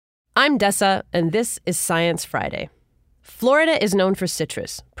I'm Dessa, and this is Science Friday. Florida is known for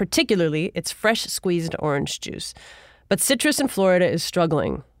citrus, particularly its fresh squeezed orange juice. But citrus in Florida is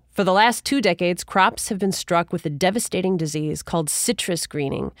struggling. For the last 2 decades, crops have been struck with a devastating disease called citrus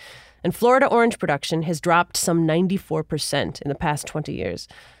greening. And Florida orange production has dropped some 94% in the past 20 years.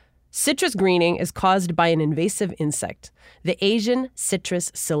 Citrus greening is caused by an invasive insect, the Asian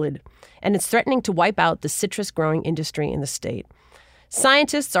citrus psyllid, and it's threatening to wipe out the citrus growing industry in the state.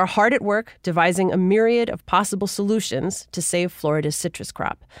 Scientists are hard at work devising a myriad of possible solutions to save Florida's citrus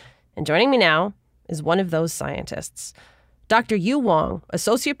crop. And joining me now is one of those scientists. Dr. Yu Wang,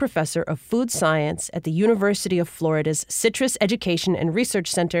 Associate Professor of Food Science at the University of Florida's Citrus Education and Research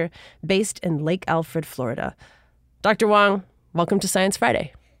Center based in Lake Alfred, Florida. Dr. Wang, welcome to Science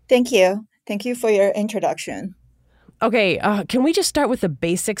Friday. Thank you. Thank you for your introduction. Okay, can we just start with the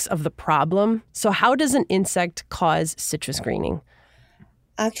basics of the problem? So how does an insect cause citrus greening?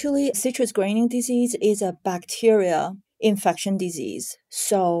 Actually, citrus greening disease is a bacteria infection disease.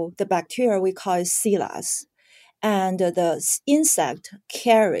 So the bacteria we call it Silas. And the insect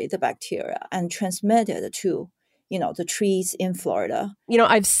carry the bacteria and transmit it to, the trees in Florida.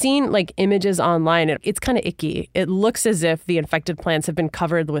 I've seen images online. It's kind of icky. It looks as if the infected plants have been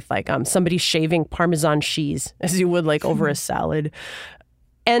covered with somebody shaving Parmesan cheese, as you would over a salad.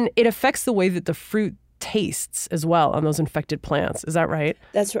 And it affects the way that the fruit tastes as well on those infected plants. Is that right?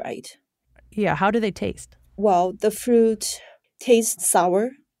 That's right. Yeah. How do they taste? Well, the fruit tastes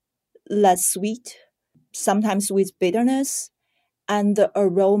sour, less sweet, sometimes with bitterness, and the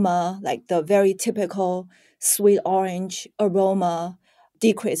aroma, the very typical sweet orange aroma,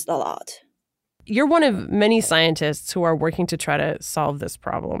 decreased a lot. You're one of many scientists who are working to try to solve this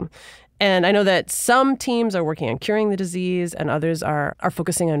problem. And I know that some teams are working on curing the disease and others are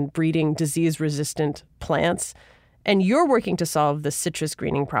focusing on breeding disease-resistant plants. And you're working to solve the citrus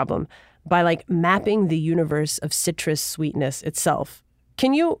greening problem by mapping the universe of citrus sweetness itself.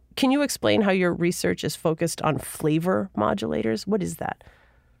 Can you explain how your research is focused on flavor modulators? What is that?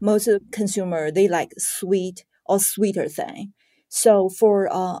 Most consumers, they like sweet or sweeter thing. So for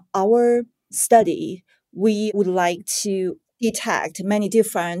our study, we would like to detect many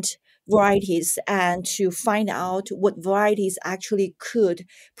different varieties and to find out what varieties actually could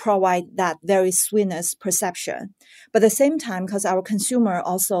provide that very sweetness perception. But at the same time, because our consumer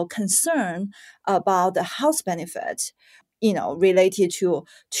also concerned about the health benefit, related to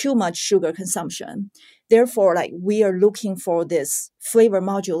too much sugar consumption. Therefore, we are looking for this flavor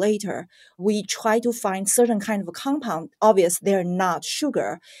modulator. We try to find certain kind of compound, obviously they're not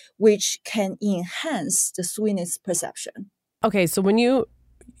sugar, which can enhance the sweetness perception. Okay, so when you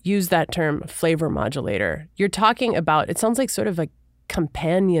use that term flavor modulator, you're talking about, it sounds like sort of a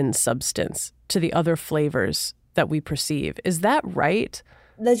companion substance to the other flavors that we perceive. Is that right?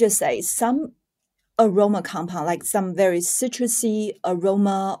 Let's just say some aroma compound, like some very citrusy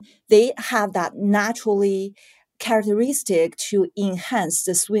aroma, they have that naturally characteristic to enhance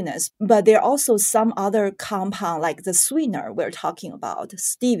the sweetness. But there are also some other compound, like the sweetener we're talking about,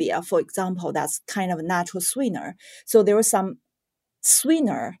 stevia, for example, that's kind of a natural sweetener. So there was some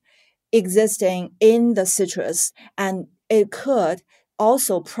sweetener existing in the citrus, and it could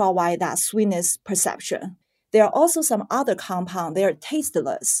also provide that sweetness perception. There are also some other compounds, they are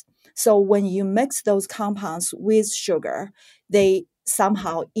tasteless. So when you mix those compounds with sugar, they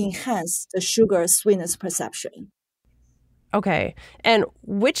somehow enhance the sugar sweetness perception. Okay. And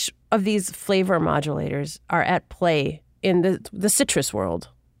which of these flavor modulators are at play in the citrus world?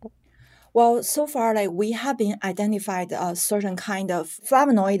 Well, so far, we have been identified a certain kind of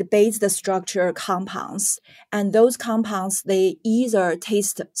flavonoid-based structure compounds. And those compounds, they either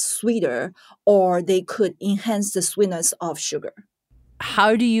taste sweeter or they could enhance the sweetness of sugar.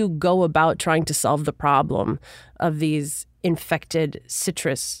 How do you go about trying to solve the problem of these infected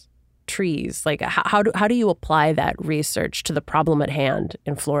citrus trees? How do you apply that research to the problem at hand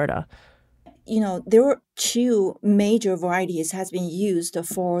in Florida? There were 2 major varieties has been used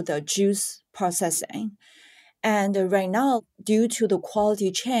for the juice processing. And right now, due to the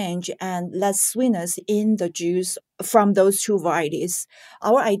quality change and less sweetness in the juice from those 2 varieties,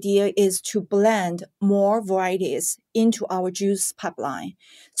 our idea is to blend more varieties into our juice pipeline.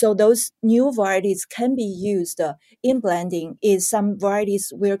 So those new varieties can be used in blending. Is some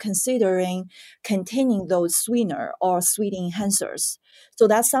varieties we're considering containing those sweetener or sweet enhancers. So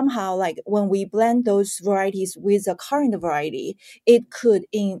that somehow, when we blend those varieties with the current variety, it could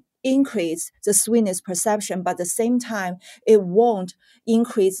increase the sweetness perception, but at the same time, it won't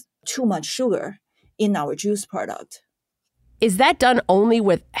increase too much sugar in our juice product. Is that done only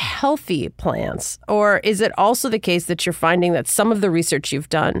with healthy plants? Or is it also the case that you're finding that some of the research you've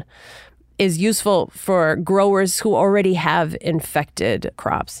done is useful for growers who already have infected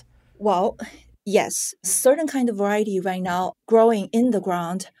crops? Well, yes, certain kind of variety right now growing in the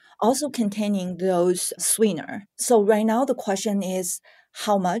ground also containing those sweetener. So right now the question is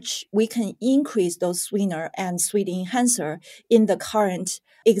how much we can increase those sweetener and sweet enhancer in the current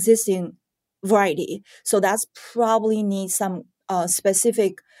existing variety. So that's probably need some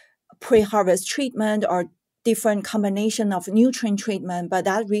specific pre-harvest treatment or different combination of nutrient treatment, but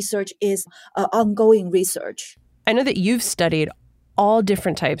that research is ongoing research. I know that you've studied all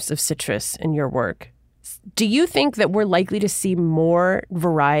different types of citrus in your work. Do you think that we're likely to see more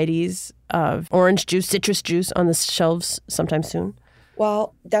varieties of orange juice, citrus juice on the shelves sometime soon?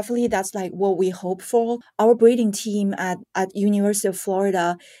 Well, definitely that's like what we hope for. Our breeding team at University of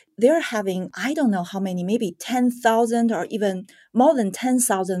Florida, they're having, I don't know how many, maybe 10,000 or even more than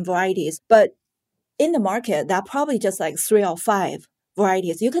 10,000 varieties. But in the market, that probably just like 3 or 5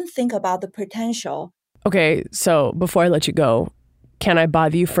 varieties. You can think about the potential. Okay, so before I let you go, can I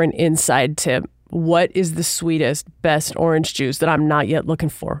bother you for an inside tip? What is the sweetest, best orange juice that I'm not yet looking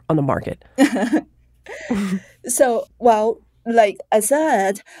for on the market? So, well, like I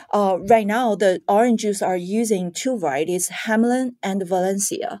said, right now the orange juice are using 2 varieties, Hamelin and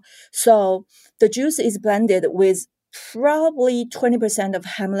Valencia. So the juice is blended with probably 20% of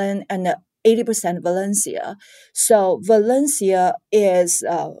Hamelin and 80% Valencia. So Valencia is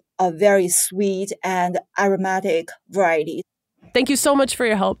a very sweet and aromatic variety. Thank you so much for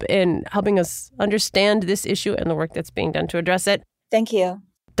your help in helping us understand this issue and the work that's being done to address it. Thank you.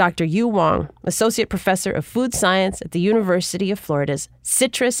 Dr. Yu Wang, Associate Professor of Food Science at the University of Florida's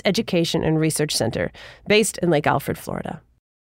Citrus Education and Research Center, based in Lake Alfred, Florida.